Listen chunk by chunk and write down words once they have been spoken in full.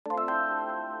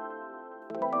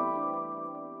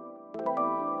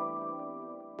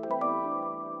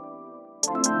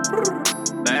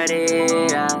Birdie,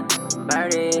 yeah,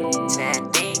 birdie.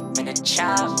 10 deep in the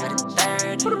chop with a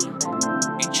 30.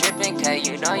 You trippin' cause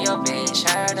you know your bitch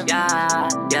heard of me.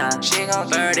 Yeah, she gon'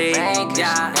 birdie,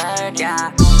 yeah,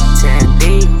 yeah. 10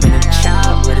 deep in the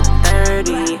chop with a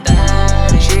 30.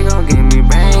 She gon' give me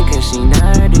brain cause she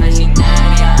nerdy.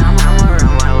 I'm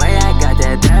around my way, I got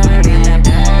that dirty.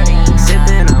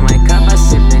 Sippin' on my cup, I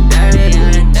sippin' dirty.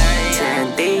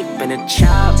 10 deep in the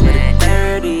chop with a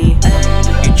 30.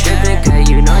 You trippin' cause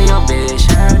you know your bitch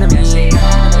heard of me.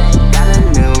 Got a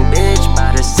new bitch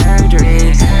by the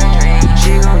surgery.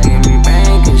 She gon' give me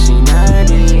brain cause she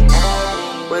nerdy.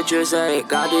 What you say?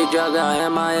 Got the drug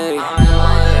out MIA.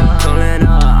 Pulling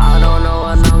up, I don't know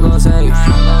what I'm gon' say.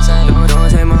 Don't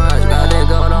say much, got that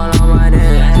gold all on my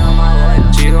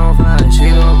neck. She gon' fuck, she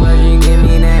give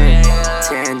me that.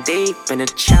 10 deep in the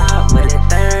chop with a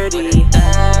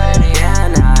 30.